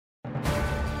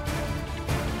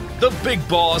The big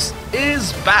boss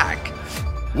is back.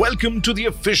 Welcome to the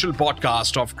official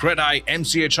podcast of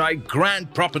CREDAI-MCHI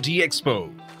Grand Property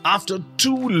Expo. After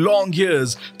 2 long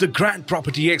years, the Grand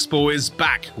Property Expo is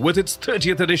back with its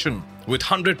 30th edition. With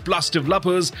 100 plus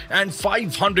developers and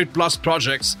 500 plus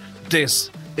projects,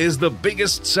 this is the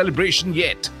biggest celebration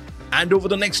yet. And over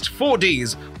the next 4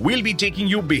 days, we'll be taking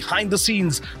you behind the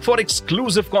scenes for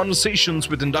exclusive conversations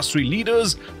with industry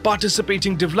leaders,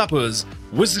 participating developers,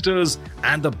 visitors,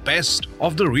 and the best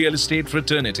of the real estate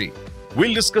fraternity.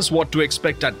 We'll discuss what to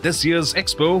expect at this year's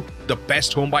expo, the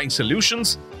best home buying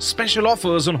solutions, special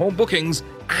offers on home bookings,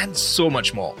 and so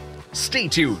much more. Stay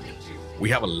tuned. We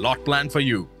have a lot planned for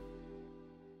you.